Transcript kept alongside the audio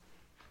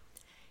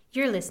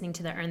You're listening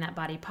to the Earn That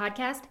Body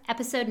podcast,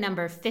 episode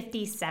number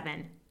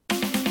 57.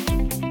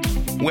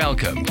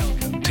 Welcome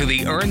to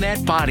the Earn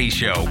That Body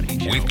Show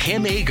with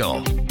Kim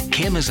Eagle.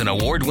 Kim is an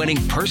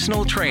award-winning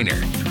personal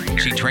trainer.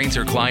 She trains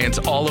her clients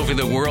all over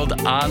the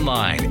world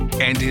online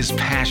and is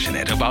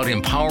passionate about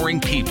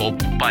empowering people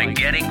by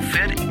getting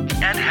fit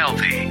and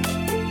healthy.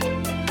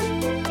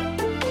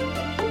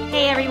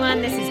 Hey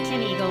everyone, this is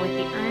Kim Eagle with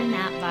the Earn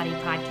That Body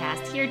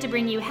podcast, here to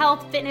bring you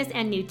health, fitness,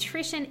 and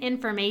nutrition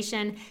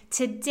information.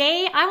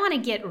 Today, I want to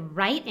get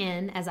right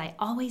in, as I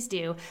always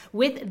do,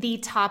 with the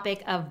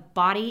topic of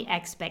body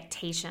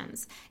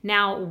expectations.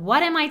 Now,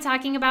 what am I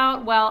talking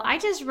about? Well, I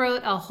just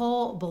wrote a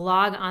whole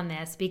blog on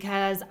this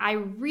because I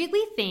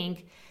really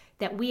think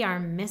that we are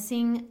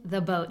missing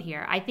the boat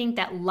here. I think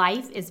that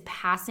life is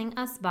passing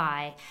us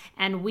by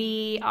and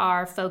we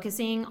are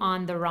focusing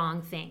on the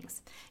wrong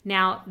things.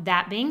 Now,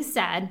 that being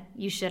said,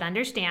 you should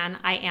understand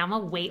I am a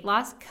weight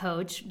loss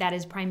coach. That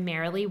is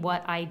primarily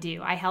what I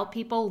do. I help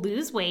people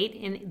lose weight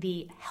in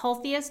the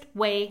healthiest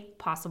way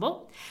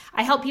possible.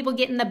 I help people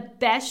get in the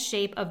best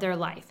shape of their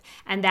life.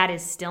 And that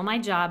is still my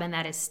job and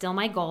that is still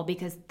my goal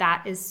because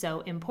that is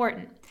so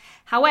important.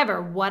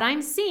 However, what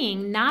I'm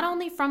seeing, not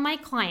only from my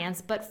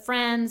clients, but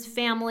friends,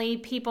 family,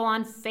 people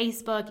on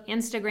Facebook,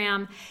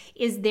 Instagram,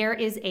 is there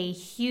is a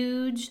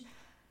huge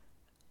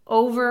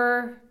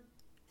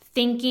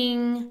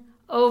overthinking,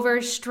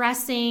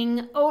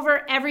 over-stressing,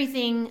 over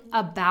everything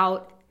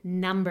about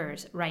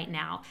numbers right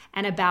now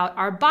and about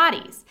our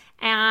bodies.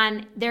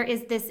 And there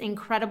is this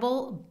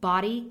incredible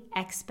body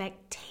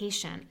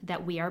expectation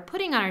that we are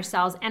putting on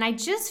ourselves. And I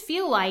just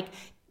feel like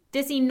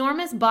this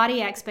enormous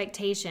body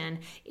expectation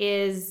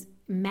is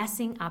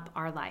messing up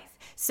our life.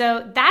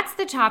 So that's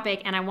the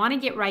topic, and I want to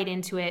get right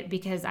into it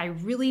because I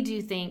really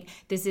do think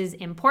this is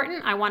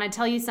important. I want to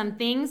tell you some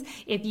things.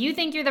 If you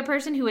think you're the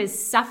person who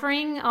is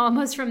suffering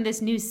almost from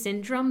this new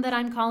syndrome that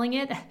I'm calling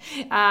it,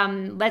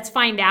 let's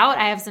find out.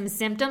 I have some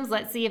symptoms.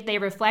 Let's see if they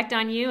reflect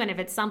on you and if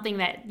it's something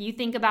that you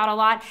think about a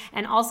lot,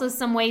 and also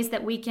some ways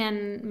that we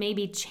can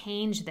maybe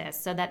change this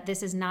so that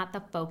this is not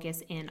the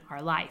focus in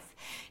our life.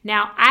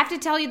 Now, I have to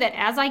tell you that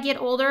as I get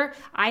older,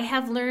 I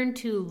have learned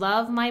to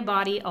love my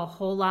body a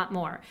whole lot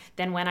more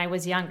than when I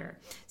was younger.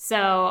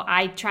 So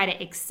I try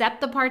to accept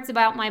the parts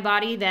about my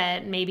body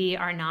that maybe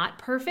are not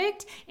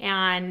perfect,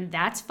 and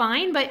that's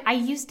fine, but I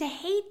used to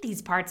hate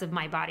these parts of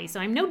my body. So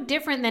I'm no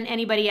different than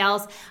anybody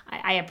else.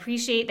 I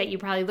appreciate that you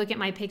probably look at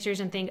my pictures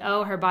and think,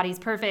 oh, her body's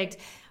perfect.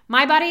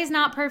 My body is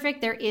not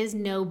perfect. There is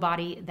no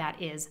body that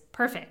is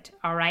perfect,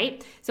 all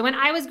right? So when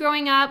I was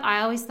growing up,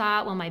 I always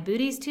thought, well, my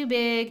booty's too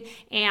big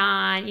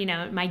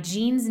and, my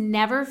jeans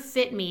never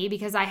fit me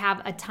because I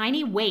have a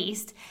tiny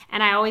waist.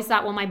 And I always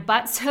thought, well, my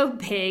butt's so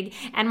big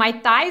and my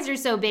thighs are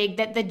so big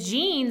that the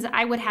jeans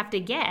I would have to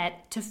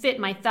get to fit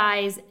my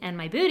thighs and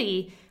my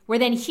booty were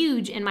then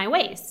huge in my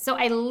waist. So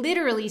I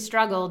literally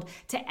struggled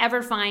to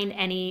ever find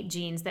any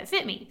jeans that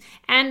fit me.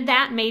 And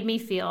that made me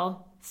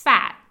feel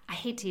fat. I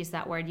hate to use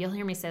that word. You'll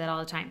hear me say that all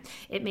the time.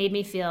 It made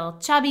me feel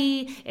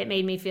chubby. It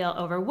made me feel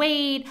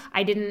overweight.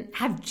 I didn't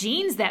have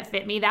jeans that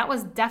fit me. That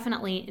was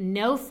definitely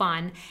no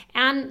fun.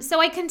 And so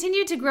I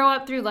continued to grow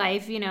up through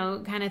life,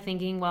 kind of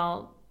thinking,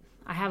 well,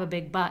 I have a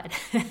big butt.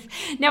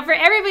 Now, for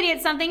everybody,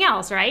 it's something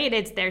else, right?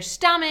 It's their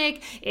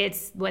stomach.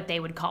 It's what they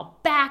would call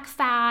back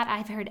fat.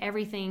 I've heard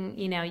everything,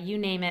 you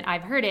name it,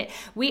 I've heard it.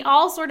 We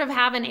all sort of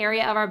have an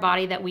area of our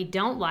body that we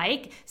don't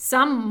like,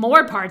 some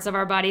more parts of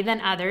our body than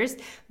others.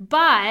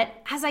 But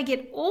as I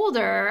get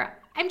older,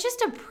 I'm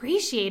just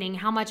appreciating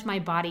how much my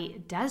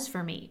body does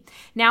for me.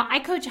 Now, I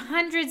coach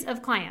hundreds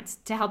of clients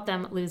to help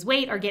them lose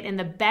weight or get in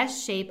the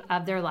best shape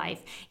of their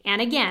life.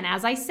 And again,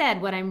 as I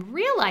said, what I'm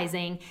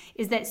realizing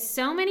is that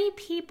so many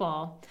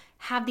people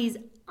have these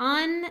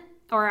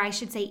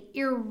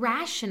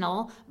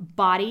irrational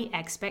body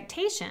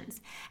expectations.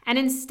 And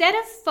instead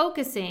of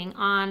focusing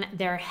on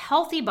their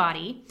healthy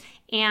body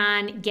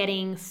and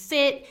getting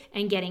fit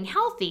and getting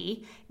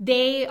healthy,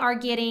 they are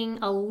getting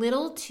a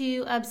little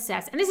too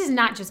obsessed. And this is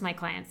not just my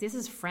clients, this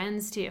is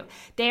friends too.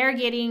 They are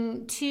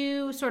getting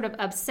too sort of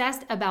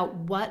obsessed about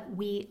what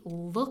we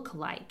look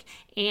like.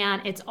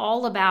 And it's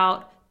all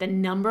about the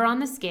number on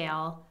the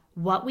scale,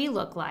 what we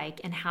look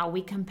like, and how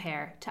we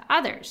compare to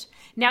others.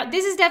 Now,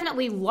 this is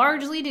definitely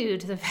largely due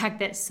to the fact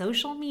that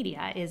social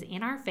media is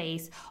in our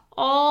face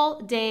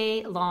all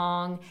day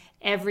long,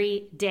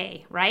 every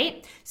day,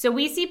 right? So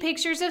we see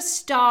pictures of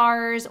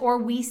stars or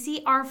we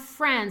see our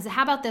friends.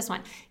 How about this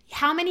one?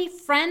 How many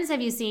friends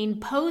have you seen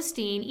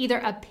posting either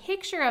a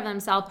picture of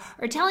themselves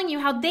or telling you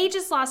how they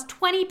just lost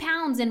 20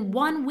 pounds in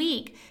 1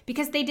 week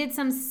because they did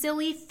some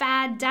silly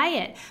fad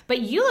diet?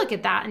 But you look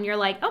at that and you're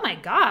like, oh my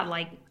God,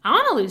 I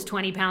want to lose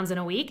 20 pounds in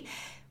a week.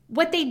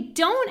 What they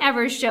don't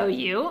ever show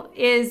you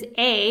is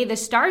the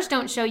stars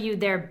don't show you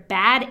their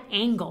bad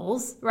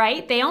angles,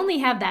 right? They only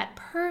have that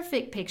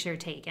perfect picture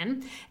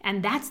taken,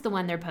 and that's the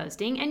one they're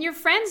posting. And your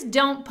friends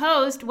don't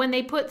post when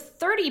they put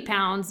 30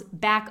 pounds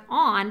back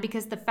on,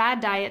 because the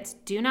fad diets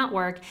do not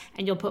work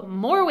and you'll put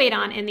more weight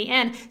on in the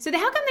end. So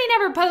how come they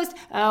never post,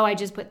 oh, I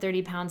just put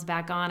 30 pounds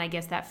back on, I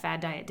guess that fad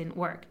diet didn't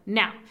work?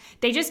 No,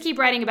 they just keep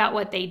writing about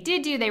what they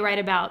did do. They write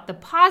about the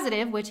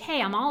positive, which,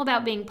 hey, I'm all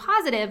about being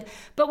positive.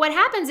 But what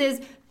happens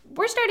is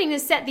we're starting to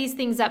set these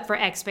things up for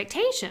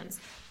expectations.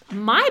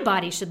 My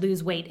body should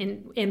lose weight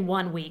in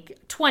 1 week,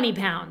 20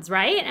 pounds,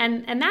 right?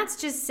 And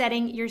that's just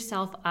setting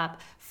yourself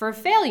up for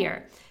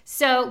failure.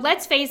 So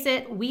let's face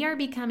it, we are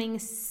becoming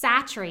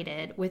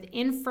saturated with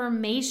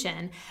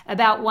information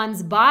about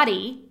one's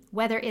body,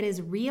 whether it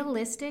is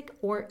realistic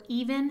or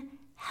even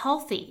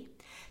healthy.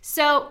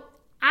 So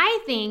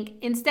I think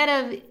instead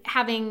of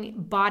having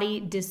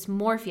body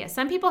dysmorphia,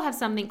 some people have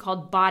something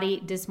called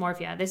body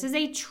dysmorphia. This is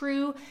a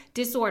true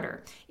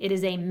disorder. It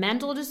is a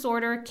mental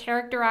disorder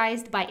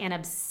characterized by an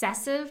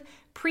obsessive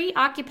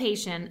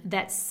preoccupation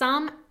that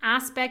some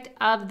aspect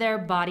of their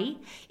body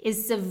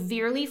is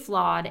severely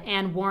flawed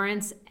and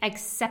warrants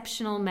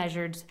exceptional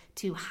measures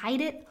to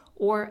hide it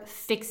or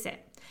fix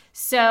it.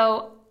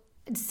 So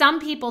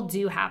some people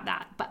do have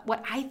that, but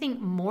what I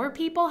think more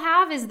people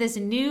have is this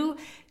new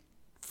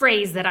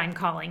phrase that I'm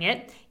calling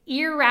it,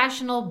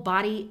 irrational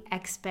body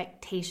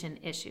expectation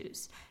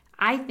issues.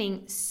 I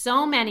think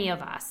so many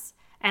of us,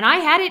 and I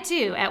had it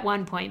too at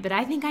one point, but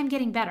I think I'm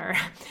getting better.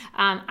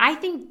 I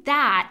think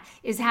that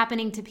is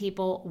happening to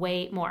people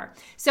way more.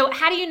 So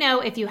how do you know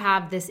if you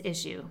have this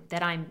issue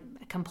that I'm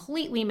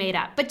completely made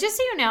up? But just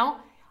so you know,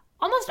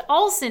 almost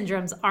all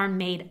syndromes are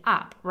made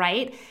up,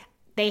 right?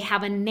 They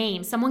have a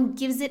name. Someone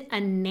gives it a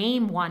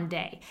name one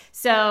day.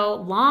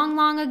 So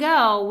long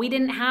ago, we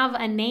didn't have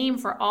a name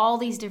for all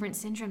these different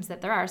syndromes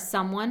that there are.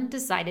 Someone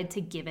decided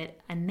to give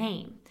it a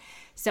name.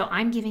 So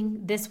I'm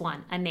giving this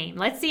one a name.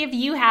 Let's see if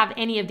you have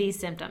any of these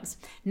symptoms.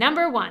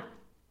 Number 1,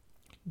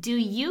 do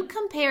you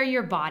compare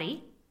your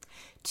body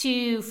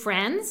to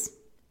friends,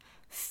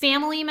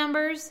 family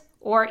members,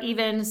 or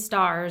even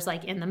stars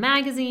like in the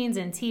magazines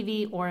and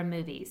TV or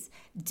movies?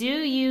 Do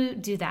you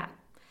do that?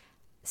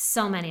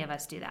 So many of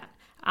us do that.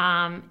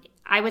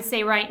 I would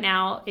say right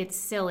now it's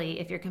silly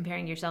if you're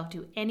comparing yourself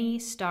to any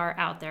star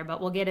out there, but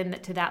we'll get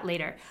into that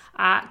later.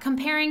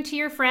 Comparing to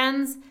your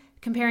friends,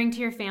 comparing to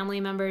your family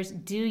members,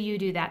 do you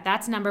do that?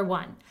 That's number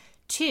 1.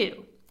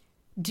 2,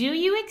 do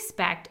you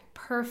expect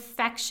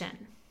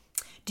perfection?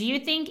 Do you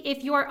think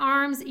if your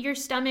arms, your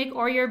stomach,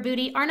 or your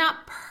booty are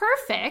not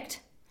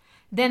perfect,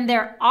 then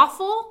they're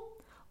awful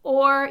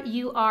or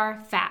you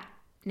are fat?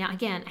 Now,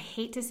 again, I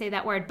hate to say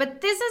that word,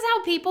 but this is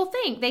how people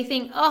think. They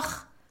think,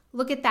 ugh,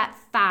 look at that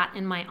fat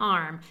in my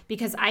arm,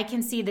 because I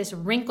can see this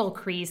wrinkle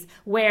crease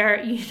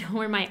where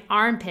my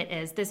armpit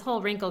is. This whole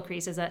wrinkle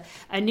crease is a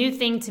new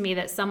thing to me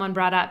that someone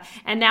brought up.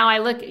 And now I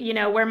look,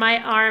 where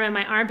my arm and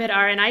my armpit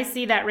are, and I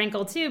see that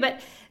wrinkle too,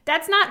 but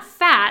that's not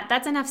fat.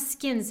 That's enough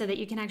skin so that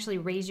you can actually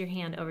raise your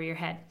hand over your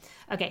head.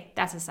 Okay,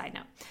 that's a side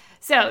note.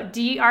 So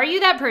are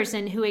you that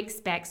person who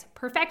expects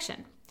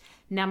perfection?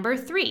 Number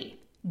 3,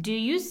 do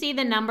you see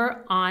the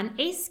number on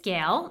a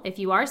scale? If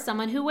you are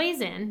someone who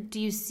weighs in,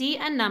 do you see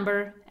a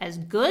number as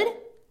good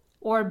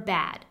or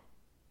bad?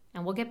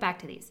 And we'll get back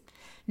to these.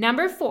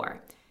 Number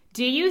 4,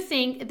 do you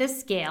think the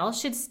scale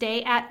should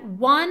stay at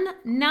one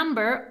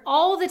number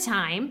all the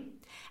time?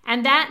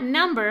 And that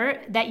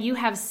number that you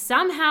have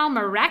somehow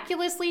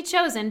miraculously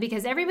chosen,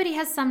 because everybody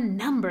has some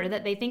number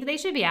that they think they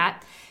should be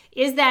at,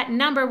 is that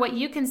number what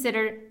you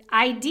consider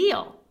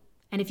ideal?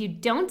 And if you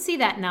don't see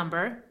that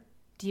number,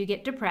 do you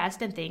get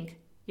depressed and think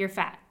you're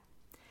fat?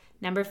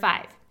 Number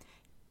 5,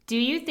 do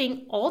you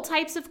think all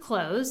types of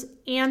clothes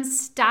and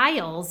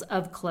styles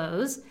of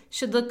clothes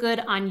should look good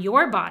on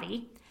your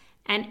body?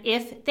 And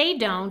if they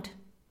don't,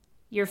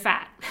 you're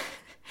fat.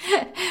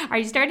 Are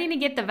you starting to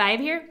get the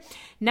vibe here?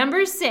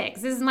 Number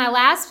 6, this is my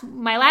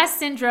last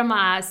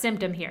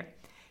symptom here.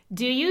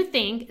 Do you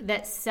think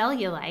that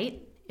cellulite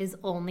is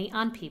only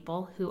on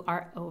people who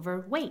are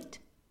overweight?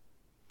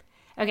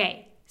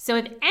 Okay, so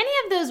if any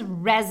of those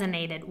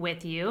resonated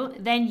with you,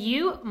 then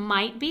you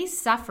might be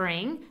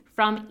suffering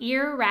from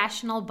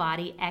irrational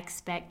body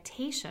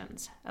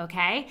expectations,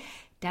 okay?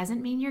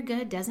 Doesn't mean you're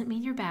good, doesn't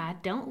mean you're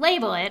bad. Don't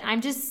label it.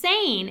 I'm just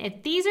saying,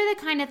 if these are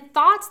the kind of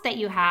thoughts that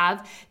you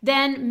have,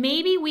 then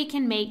maybe we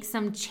can make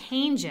some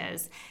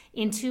changes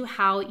into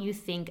how you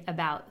think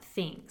about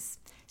things.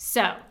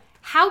 So,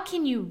 how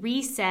can you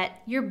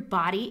reset your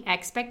body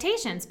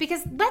expectations?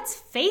 Because let's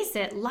face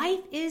it,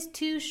 life is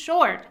too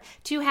short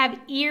to have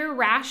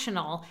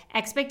irrational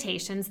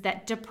expectations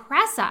that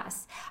depress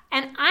us.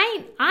 And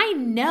I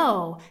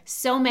know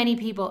so many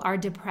people are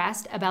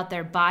depressed about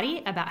their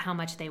body, about how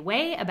much they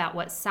weigh, about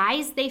what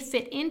size they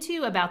fit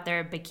into, about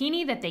their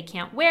bikini that they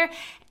can't wear,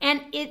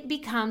 and it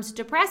becomes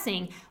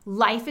depressing.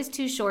 Life is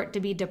too short to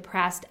be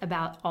depressed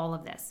about all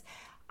of this.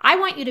 I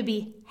want you to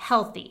be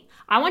healthy.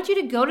 I want you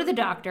to go to the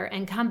doctor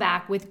and come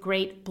back with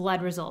great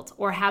blood results,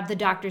 or have the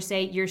doctor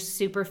say you're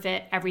super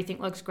fit, everything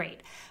looks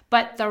great.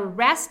 But the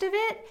rest of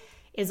it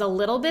is a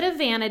little bit of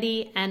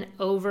vanity and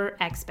over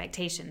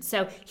expectation.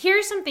 So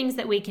here's some things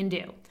that we can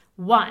do.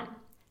 1,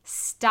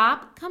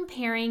 stop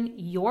comparing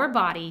your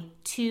body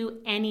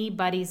to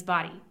anybody's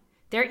body.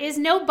 There is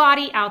no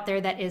body out there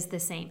that is the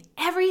same.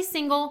 Every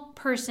single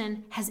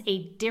person has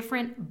a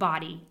different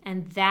body,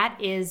 and that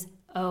is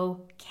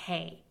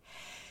okay.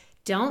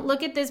 Don't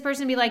look at this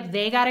person and be like,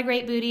 they got a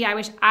great booty. I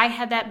wish I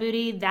had that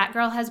booty. That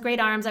girl has great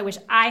arms. I wish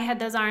I had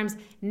those arms.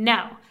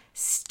 No.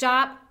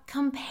 Stop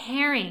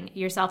comparing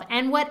yourself.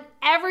 And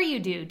whatever you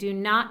do, do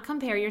not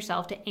compare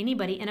yourself to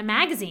anybody in a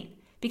magazine,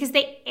 because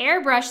they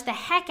airbrush the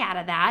heck out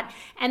of that,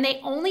 and they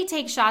only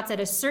take shots at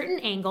a certain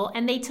angle,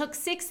 and they took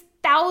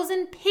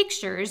 6,000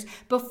 pictures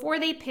before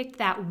they picked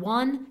that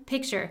one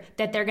picture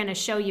that they're going to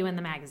show you in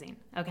the magazine,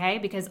 okay?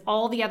 Because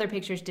all the other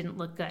pictures didn't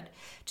look good.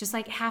 Just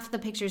like half the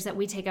pictures that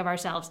we take of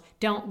ourselves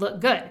don't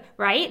look good,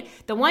 right?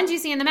 The ones you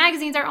see in the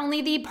magazines are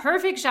only the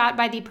perfect shot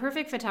by the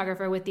perfect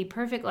photographer with the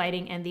perfect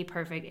lighting and the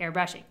perfect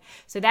airbrushing.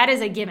 So that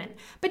is a given.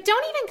 But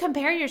don't even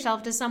compare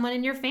yourself to someone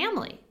in your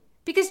family,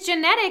 because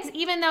genetics,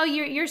 even though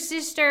your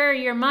sister,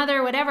 your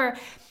mother, whatever,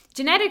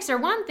 genetics are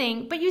one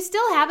thing, but you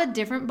still have a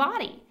different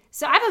body.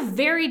 So I have a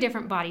very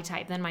different body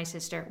type than my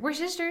sister. We're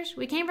sisters.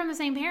 We came from the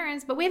same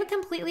parents, but we have a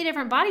completely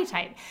different body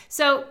type.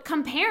 So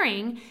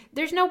comparing,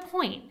 there's no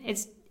point.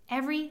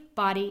 Every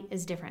body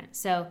is different.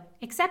 So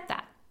accept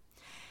that.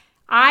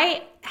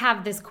 I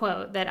have this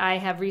quote that I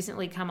have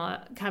recently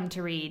come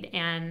to read,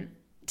 and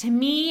to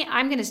me,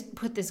 I'm going to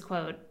put this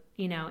quote,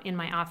 in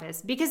my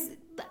office, because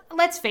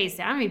let's face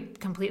it, I'm going to be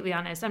completely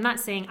honest. I'm not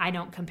saying I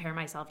don't compare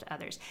myself to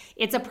others.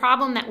 It's a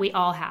problem that we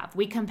all have.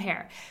 We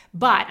compare,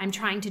 but I'm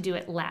trying to do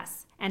it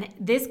less. And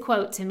this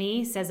quote to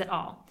me says it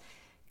all.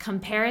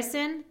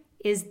 Comparison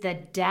is the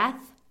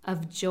death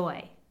of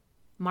joy.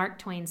 Mark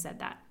Twain said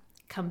that.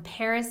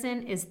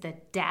 Comparison is the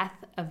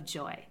death of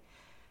joy.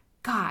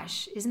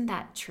 Gosh, isn't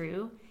that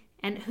true?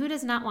 And who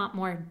does not want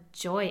more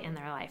joy in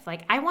their life?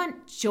 Like, I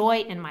want joy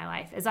in my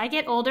life. As I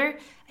get older,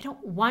 I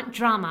don't want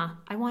drama.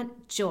 I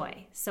want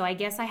joy. So I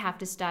guess I have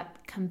to stop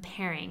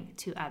comparing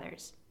to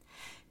others.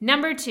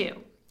 Number 2,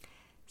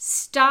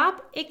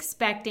 stop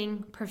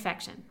expecting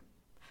perfection.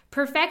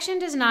 Perfection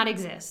does not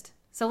exist.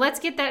 So let's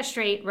get that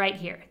straight right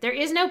here. There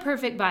is no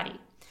perfect body.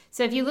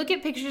 So if you look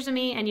at pictures of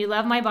me and you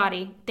love my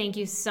body, thank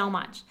you so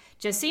much.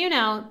 Just so you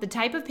know, the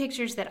type of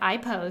pictures that I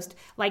post,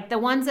 like the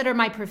ones that are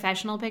my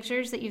professional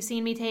pictures that you've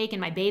seen me take in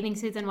my bathing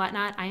suits and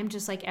whatnot, I am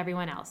just like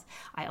everyone else.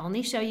 I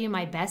only show you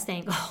my best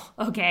angle,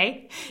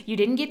 okay? You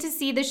didn't get to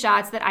see the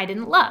shots that I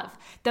didn't love.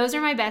 Those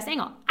are my best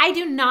angle. I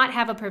do not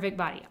have a perfect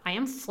body. I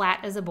am flat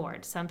as a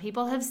board. Some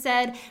people have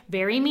said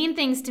very mean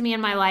things to me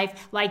in my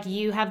life, like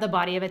you have the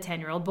body of a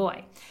 10-year-old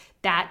boy.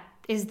 That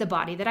is the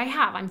body that I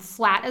have. I'm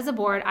flat as a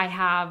board. I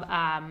have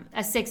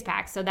a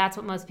 6-pack, so that's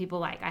what most people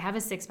like. I have a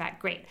 6-pack,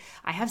 great.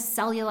 I have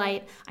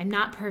cellulite. I'm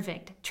not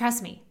perfect.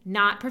 Trust me,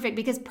 not perfect,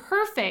 because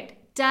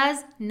perfect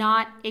does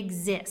not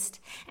exist.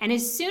 And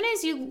as soon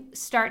as you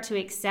start to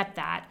accept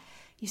that,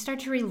 you start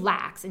to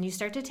relax and you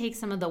start to take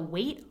some of the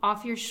weight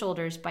off your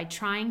shoulders by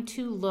trying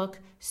to look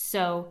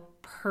so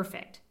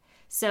perfect.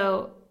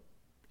 So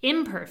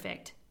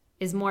imperfect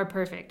is more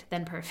perfect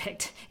than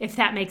perfect, if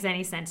that makes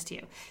any sense to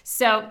you.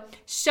 So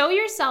show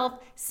yourself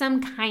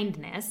some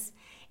kindness.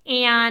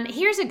 And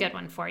here's a good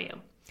one for you.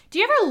 Do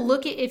you ever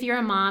look at, if you're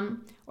a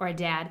mom or a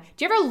dad,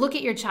 do you ever look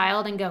at your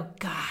child and go,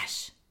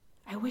 gosh,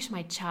 I wish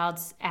my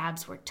child's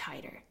abs were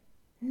tighter?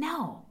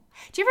 No.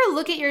 Do you ever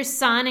look at your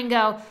son and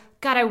go,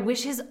 God, I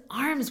wish his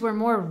arms were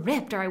more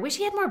ripped, or I wish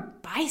he had more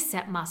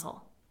bicep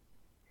muscle?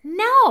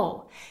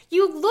 No.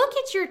 You look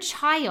at your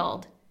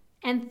child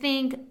and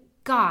think,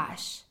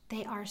 gosh,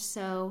 they are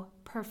so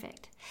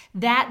perfect.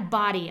 That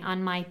body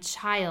on my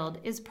child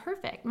is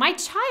perfect. My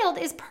child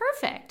is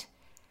perfect.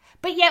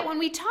 But yet when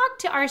we talk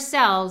to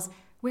ourselves,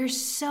 we're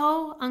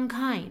so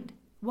unkind.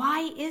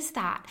 Why is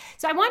that?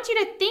 So I want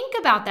you to think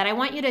about that. I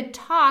want you to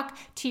talk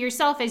to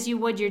yourself as you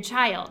would your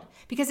child,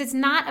 because it's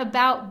not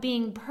about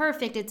being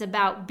perfect. It's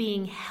about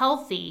being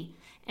healthy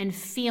and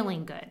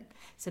feeling good.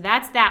 So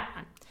that's that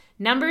one.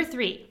 Number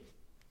 3,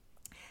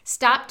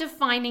 stop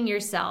defining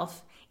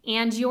yourself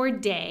and your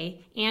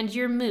day and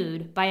your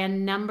mood by a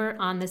number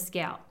on the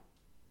scale.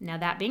 Now,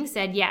 that being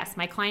said, yes,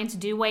 my clients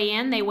do weigh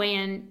in. They weigh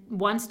in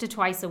once to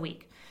twice a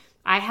week.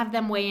 I have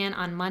them weigh in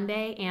on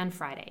Monday and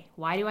Friday.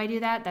 Why do I do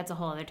that? That's a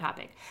whole other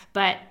topic.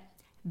 But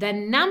the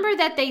number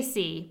that they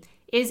see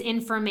is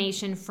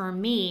information for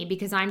me,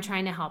 because I'm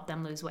trying to help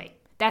them lose weight.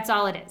 That's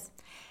all it is.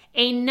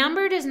 A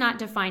number does not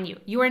define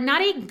you. You are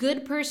not a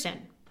good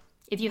person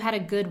if you had a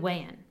good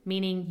weigh-in,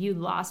 meaning you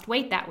lost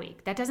weight that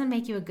week. That doesn't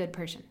make you a good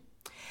person.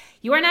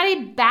 You are not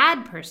a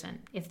bad person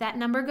if that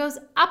number goes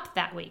up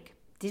that week.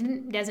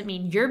 Doesn't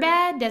mean you're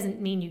bad,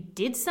 doesn't mean you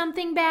did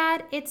something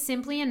bad. It's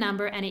simply a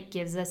number, and it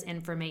gives us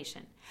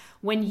information.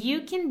 When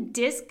you can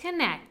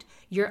disconnect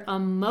your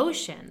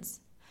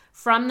emotions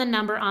from the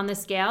number on the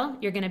scale,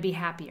 you're going to be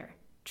happier.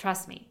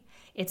 Trust me.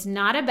 It's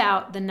not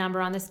about the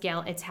number on the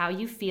scale. It's how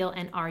you feel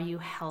and are you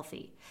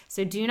healthy.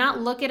 So do not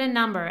look at a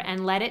number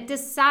and let it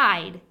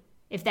decide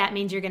if that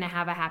means you're going to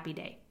have a happy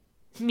day.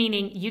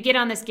 Meaning you get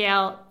on the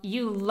scale,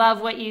 you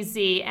love what you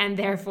see, and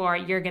therefore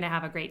you're going to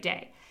have a great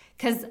day.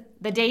 Because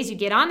the days you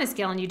get on the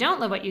scale and you don't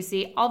love what you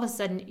see, all of a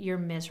sudden you're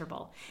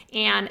miserable.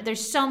 And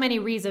there's so many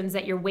reasons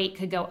that your weight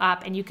could go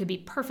up and you could be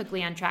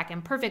perfectly on track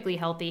and perfectly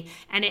healthy.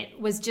 And it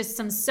was just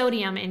some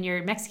sodium in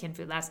your Mexican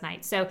food last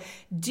night. So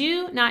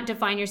do not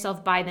define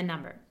yourself by the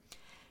number.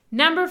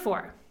 Number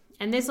 4,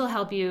 and this will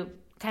help you,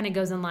 kind of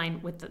goes in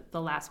line with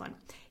the last one.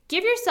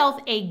 Give yourself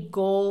a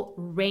goal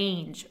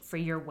range for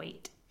your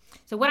weight.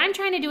 So what I'm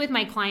trying to do with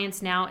my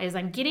clients now is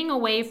I'm getting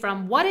away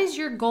from what is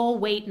your goal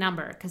weight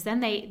number? Because then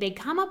they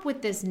come up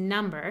with this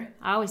number.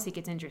 I always think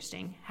it's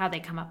interesting how they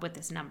come up with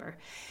this number.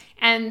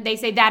 And they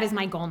say, that is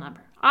my goal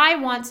number. I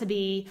want to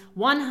be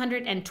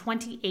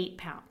 128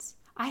 pounds.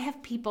 I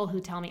have people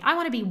who tell me, I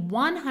want to be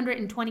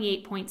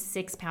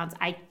 128.6 pounds.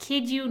 I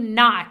kid you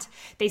not.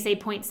 They say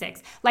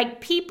 0.6.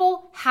 Like,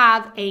 people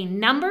have a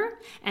number,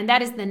 and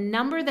that is the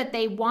number that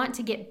they want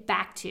to get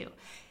back to.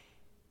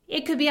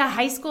 It could be a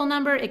high school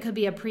number. It could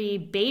be a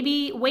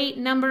pre-baby weight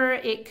number.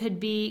 It could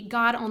be,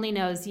 God only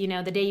knows,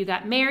 the day you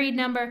got married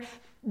number.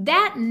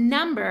 That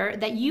number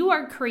that you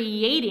are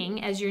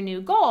creating as your new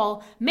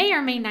goal may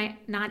or may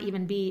not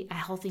even be a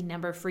healthy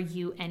number for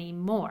you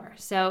anymore.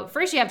 So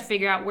first you have to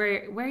figure out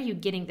where are you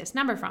getting this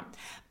number from.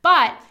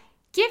 But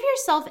give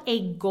yourself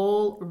a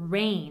goal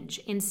range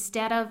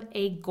instead of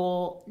a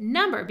goal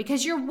number,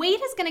 because your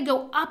weight is going to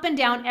go up and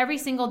down every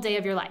single day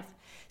of your life.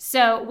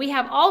 So we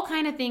have all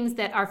kind of things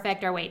that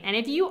affect our weight. And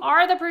if you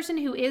are the person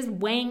who is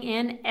weighing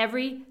in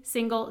every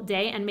single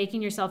day and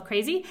making yourself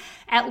crazy,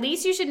 at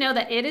least you should know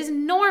that it is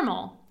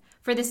normal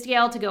for the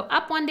scale to go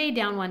up one day,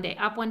 down one day,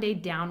 up one day,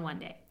 down one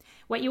day.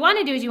 What you want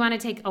to do is you want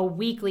to take a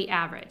weekly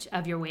average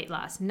of your weight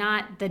loss,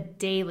 not the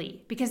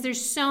daily, because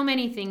there's so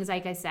many things,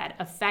 like I said,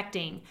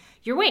 affecting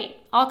your weight,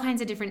 all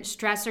kinds of different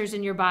stressors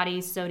in your body,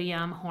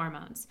 sodium,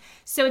 hormones.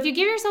 So if you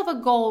give yourself a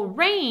goal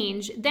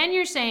range, then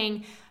you're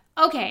saying,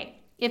 okay,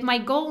 if my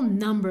goal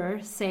number,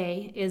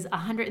 say, is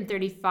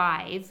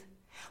 135,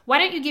 why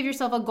don't you give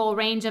yourself a goal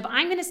range of,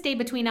 I'm going to stay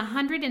between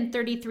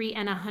 133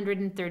 and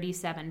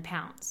 137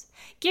 pounds.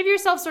 Give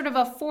yourself sort of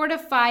a 4 to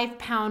 5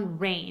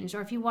 pound range,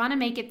 or if you want to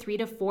make it 3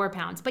 to 4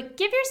 pounds, but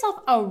give yourself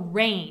a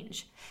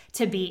range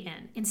to be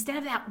in instead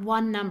of that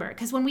one number.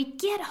 Because when we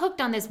get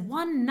hooked on this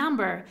one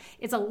number,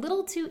 it's a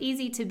little too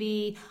easy to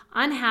be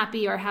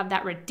unhappy or have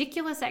that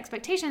ridiculous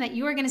expectation that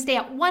you are going to stay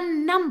at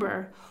one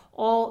number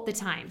all the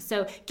time.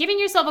 So giving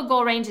yourself a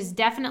goal range is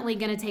definitely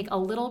going to take a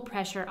little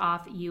pressure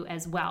off you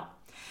as well.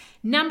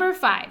 Number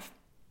 5,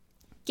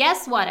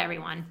 guess what,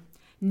 everyone?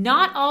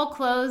 Not all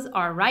clothes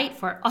are right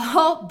for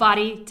all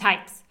body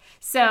types.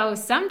 So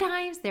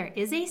sometimes there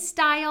is a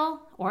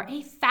style or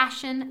a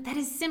fashion that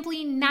is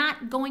simply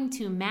not going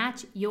to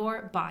match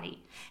your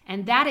body,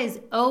 and that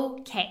is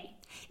okay.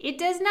 It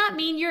does not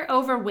mean you're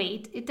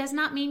overweight. It does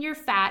not mean you're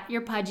fat,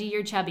 you're pudgy,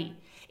 you're chubby.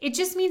 It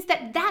just means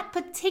that that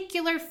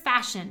particular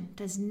fashion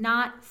does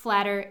not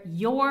flatter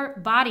your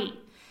body.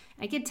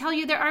 I can tell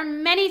you there are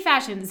many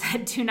fashions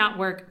that do not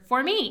work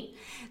for me.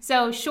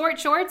 So short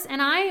shorts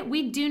and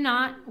we do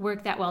not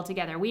work that well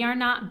together. We are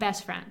not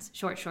best friends,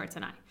 short shorts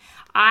and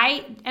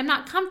I am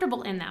not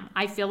comfortable in them.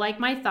 I feel like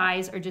my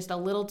thighs are just a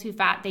little too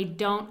fat.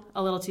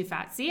 A little too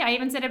fat. See, I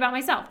even said it about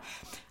myself.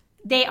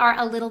 They are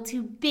a little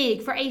too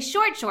big for a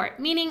short,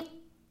 meaning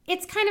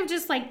it's kind of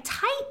just like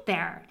tight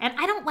there. And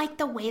I don't like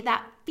the way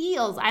that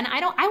feels. And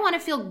I want to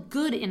feel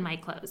good in my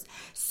clothes.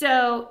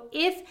 So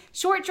if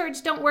short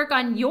shorts don't work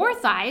on your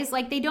thighs,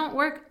 like they don't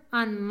work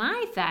on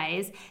my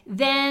thighs,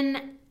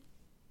 then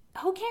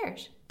who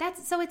cares?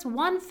 So it's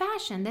one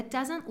fashion that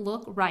doesn't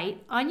look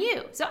right on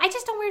you. So I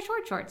just don't wear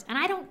short shorts and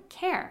I don't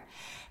care.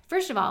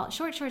 First of all,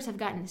 short shorts have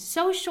gotten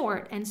so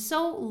short and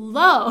so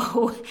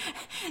low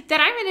that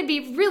I'm going to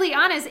be really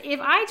honest. If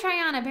I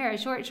try on a pair of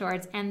short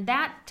shorts and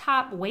that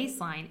top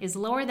waistline is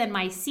lower than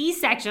my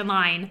C-section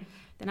line,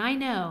 then I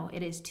know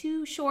it is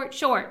too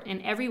short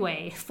in every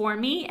way for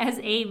me as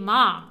a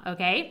mom,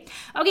 okay?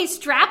 Okay,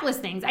 strapless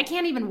things. I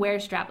can't even wear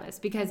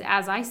strapless because,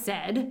 as I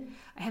said,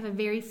 I have a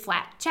very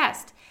flat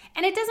chest.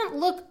 And it doesn't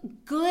look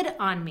good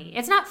on me.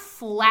 It's not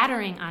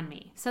flattering on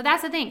me. So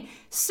that's the thing.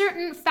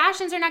 Certain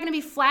fashions are not going to be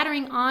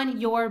flattering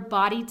on your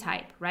body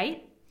type,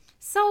 right?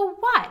 So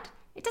what?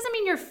 It doesn't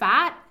mean you're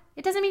fat.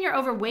 It doesn't mean you're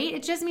overweight.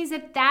 It just means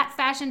that that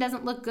fashion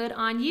doesn't look good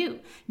on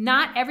you.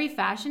 Not every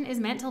fashion is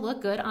meant to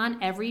look good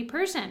on every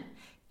person.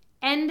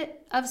 End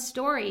of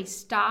story.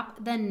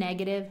 Stop the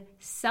negative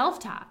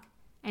self-talk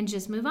and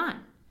just move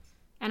on.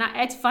 And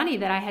it's funny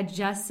that I had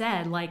just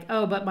said, like,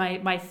 oh, but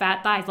my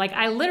fat thighs. Like,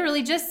 I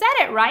literally just said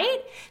it, right?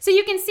 So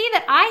you can see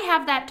that I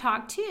have that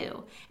talk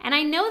too. And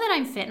I know that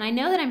I'm fit and I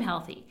know that I'm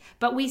healthy.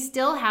 But we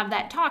still have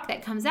that talk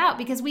that comes out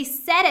because we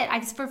said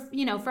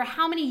it. For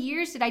how many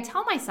years did I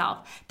tell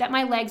myself that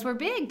my legs were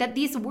big, that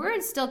these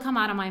words still come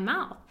out of my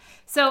mouth?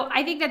 So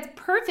I think that's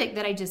perfect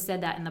that I just said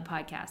that in the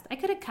podcast. I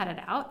could have cut it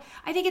out.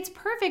 I think it's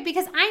perfect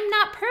because I'm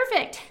not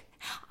perfect.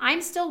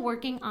 I'm still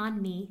working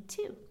on me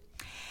too.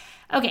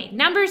 Okay,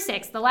 number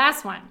 6, the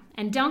last one.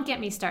 And don't get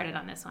me started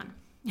on this one.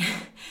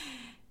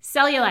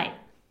 Cellulite.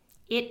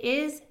 It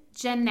is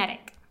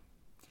genetic.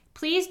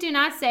 Please do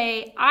not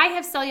say, I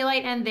have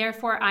cellulite and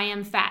therefore I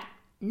am fat.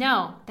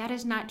 No, that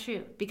is not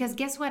true. Because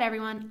guess what,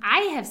 everyone? I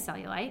have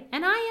cellulite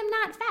and I am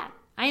not fat.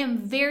 I am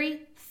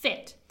very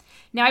fit.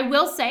 Now, I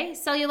will say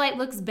cellulite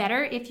looks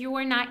better if you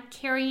are not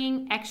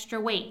carrying extra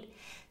weight.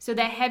 So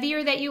the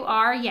heavier that you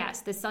are,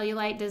 yes, the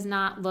cellulite does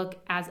not look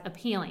as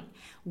appealing.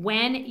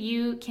 When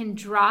you can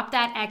drop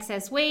that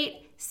excess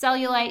weight,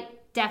 cellulite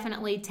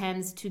definitely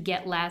tends to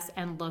get less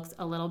and looks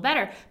a little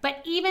better. But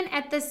even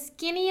at the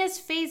skinniest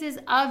phases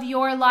of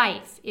your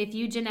life, if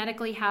you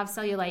genetically have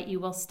cellulite, you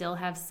will still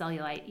have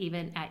cellulite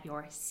even at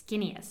your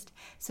skinniest.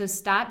 So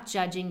stop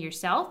judging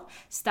yourself.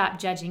 Stop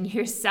judging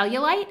your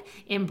cellulite.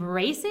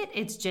 Embrace it.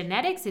 It's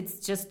genetics. It's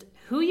just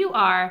who you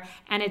are.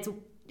 And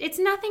it's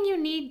nothing you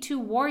need to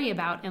worry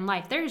about in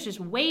life. There's just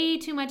way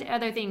too much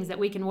other things that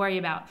we can worry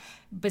about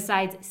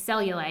besides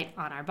cellulite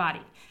on our body.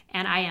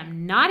 And I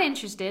am not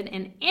interested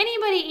in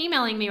anybody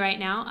emailing me right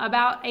now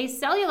about a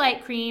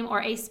cellulite cream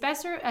or a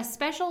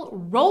special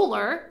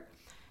roller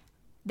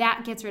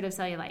that gets rid of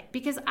cellulite.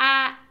 Because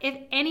if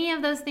any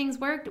of those things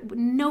worked,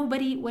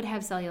 nobody would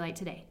have cellulite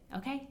today.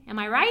 Okay? Am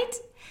I right?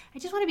 I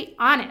just want to be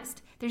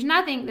honest. There's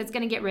nothing that's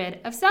going to get rid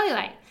of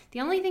cellulite.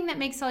 The only thing that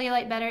makes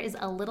cellulite better is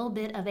a little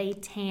bit of a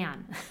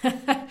tan.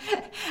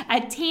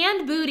 A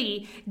tanned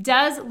booty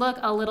does look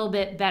a little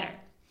bit better.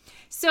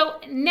 So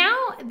now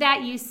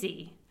that you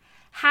see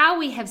how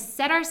we have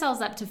set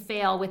ourselves up to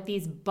fail with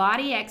these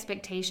body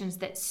expectations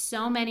that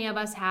so many of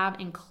us have,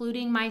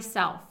 including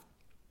myself,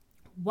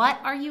 what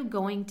are you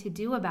going to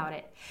do about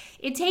it?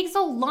 It takes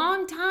a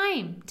long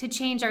time to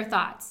change our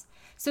thoughts.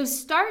 So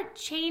start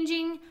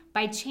changing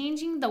by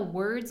changing the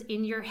words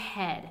in your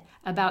head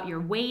about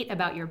your weight,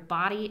 about your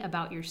body,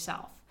 about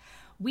yourself.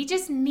 We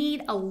just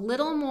need a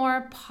little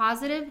more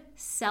positive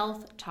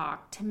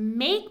self-talk to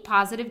make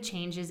positive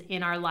changes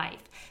in our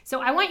life.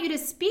 So I want you to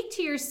speak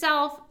to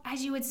yourself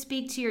as you would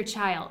speak to your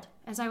child.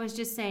 As I was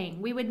just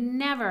saying, we would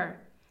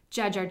never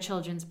judge our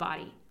children's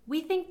body.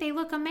 We think they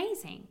look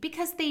amazing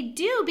because they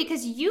do,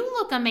 because you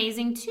look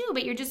amazing too,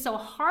 but you're just so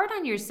hard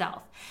on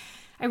yourself.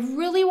 I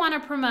really want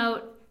to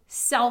promote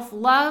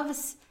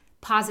self-love,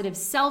 positive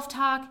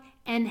self-talk,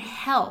 and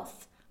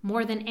health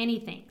more than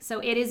anything. So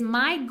it is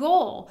my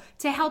goal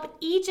to help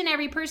each and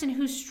every person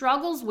who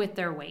struggles with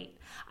their weight.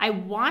 I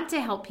want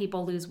to help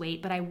people lose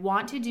weight, but I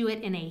want to do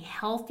it in a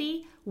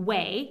healthy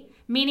way,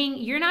 meaning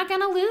you're not going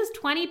to lose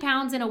 20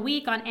 pounds in a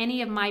week on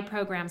any of my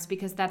programs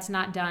because that's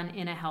not done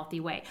in a healthy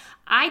way.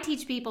 I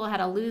teach people how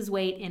to lose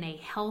weight in a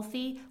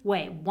healthy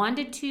way. 1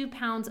 to 2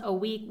 pounds a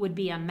week would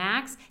be a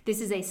max.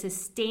 This is a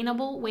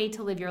sustainable way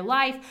to live your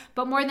life.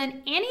 But more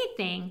than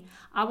anything,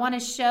 I want to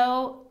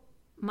show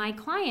my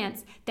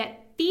clients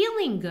that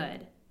feeling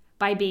good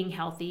by being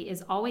healthy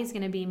is always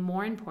going to be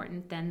more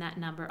important than that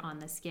number on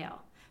the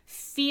scale.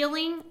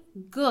 Feeling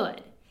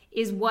good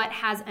is what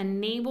has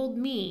enabled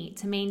me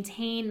to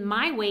maintain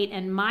my weight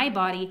and my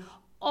body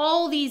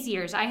all these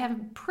years. I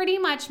have pretty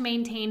much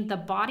maintained the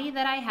body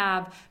that I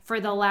have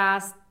for the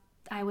last,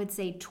 I would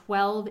say,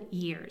 12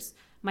 years.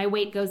 My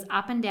weight goes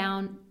up and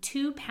down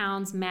 2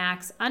 pounds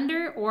max,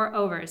 under or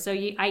over. So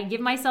I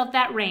give myself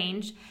that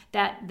range,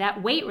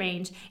 that weight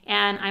range,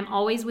 and I'm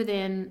always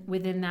within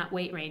that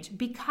weight range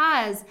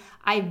because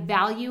I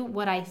value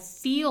what I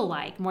feel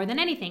like more than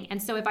anything.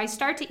 And so if I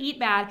start to eat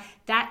bad,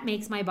 that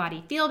makes my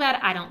body feel bad.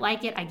 I don't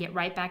like it. I get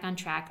right back on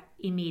track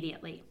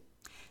immediately.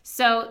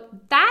 So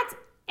that's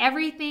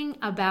everything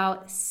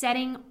about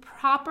setting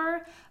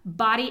proper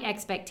body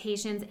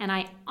expectations. And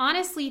I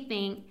honestly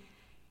think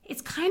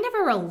it's kind of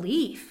a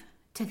relief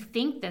to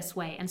think this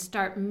way and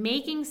start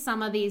making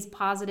some of these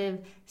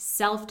positive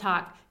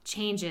self-talk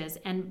changes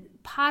and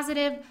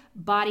positive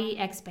body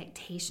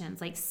expectations.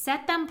 Like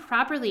set them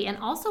properly, and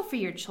also for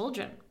your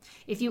children.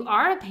 If you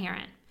are a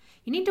parent,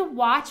 you need to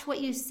watch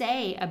what you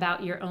say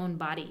about your own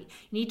body.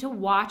 You need to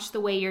watch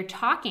the way you're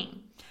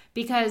talking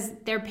because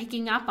they're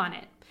picking up on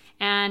it.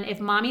 And if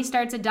mommy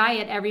starts a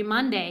diet every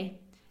Monday,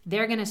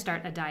 they're going to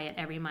start a diet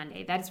every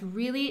Monday. That's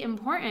really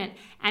important.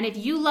 And if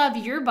you love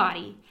your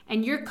body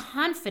and you're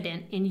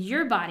confident in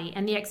your body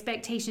and the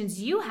expectations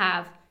you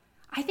have,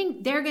 I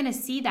think they're going to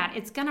see that.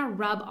 It's going to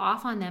rub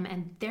off on them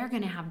and they're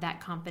going to have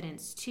that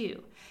confidence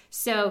too.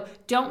 So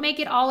don't make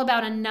it all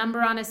about a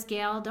number on a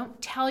scale.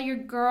 Don't tell your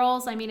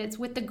girls, it's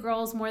with the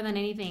girls more than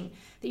anything,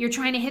 that you're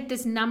trying to hit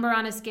this number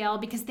on a scale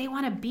because they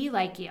want to be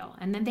like you.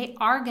 And then they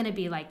are going to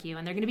be like you.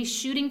 And they're going to be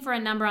shooting for a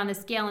number on the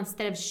scale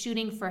instead of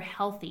shooting for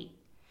healthy.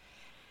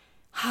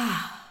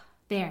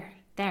 There.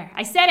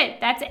 I said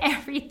it. That's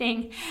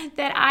everything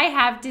that I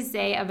have to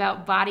say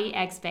about body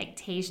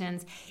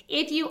expectations.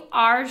 If you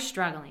are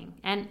struggling,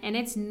 and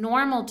it's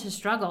normal to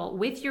struggle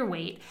with your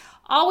weight,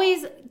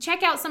 always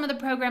check out some of the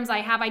programs I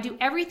have. I do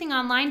everything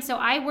online, so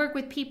I work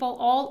with people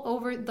all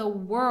over the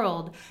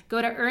world.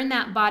 Go to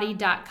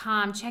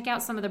earnthatbody.com. Check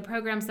out some of the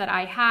programs that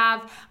I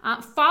have.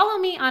 Follow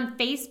me on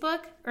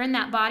Facebook, Earn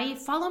That Body.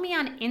 Follow me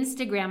on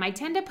Instagram. I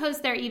tend to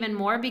post there even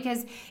more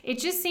because it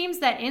just seems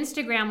that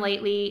Instagram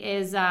lately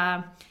is...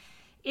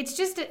 it's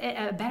just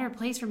a better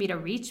place for me to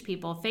reach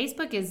people.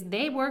 Facebook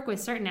they work with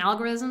certain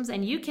algorithms,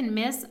 and you can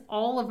miss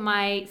all of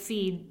my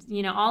feed,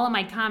 all of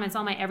my comments,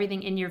 all my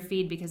everything in your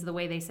feed because of the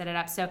way they set it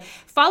up. So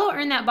follow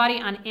Earn That Body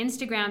on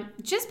Instagram,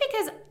 just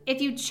because if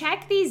you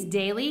check these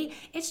daily,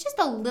 it's just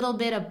a little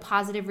bit of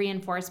positive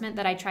reinforcement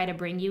that I try to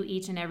bring you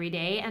each and every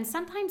day. And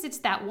sometimes it's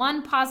that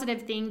one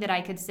positive thing that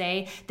I could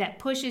say that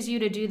pushes you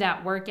to do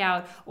that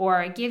workout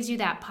or gives you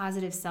that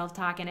positive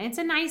self-talk. And it's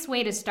a nice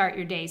way to start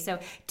your day. So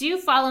do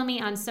follow me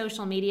on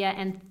social media,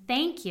 and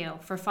thank you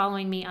for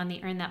following me on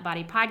the Earn That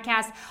Body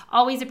podcast.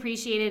 Always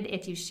appreciated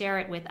if you share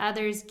it with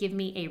others. Give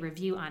me a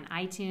review on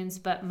iTunes,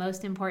 but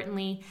most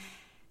importantly,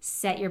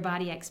 set your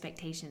body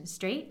expectations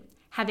straight.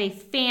 Have a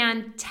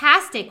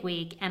fantastic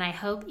week, and I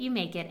hope you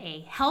make it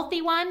a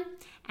healthy one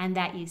and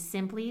that you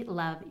simply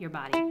love your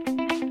body.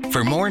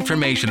 For more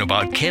information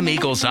about Kim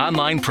Eagle's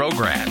online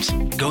programs,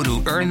 go to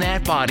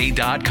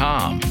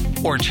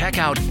earnthatbody.com or check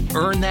out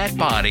Earn That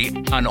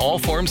Body on all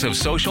forms of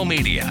social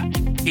media,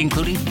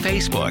 including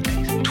Facebook,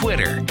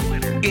 Twitter,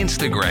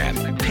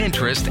 Instagram,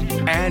 Pinterest,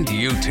 and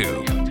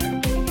YouTube.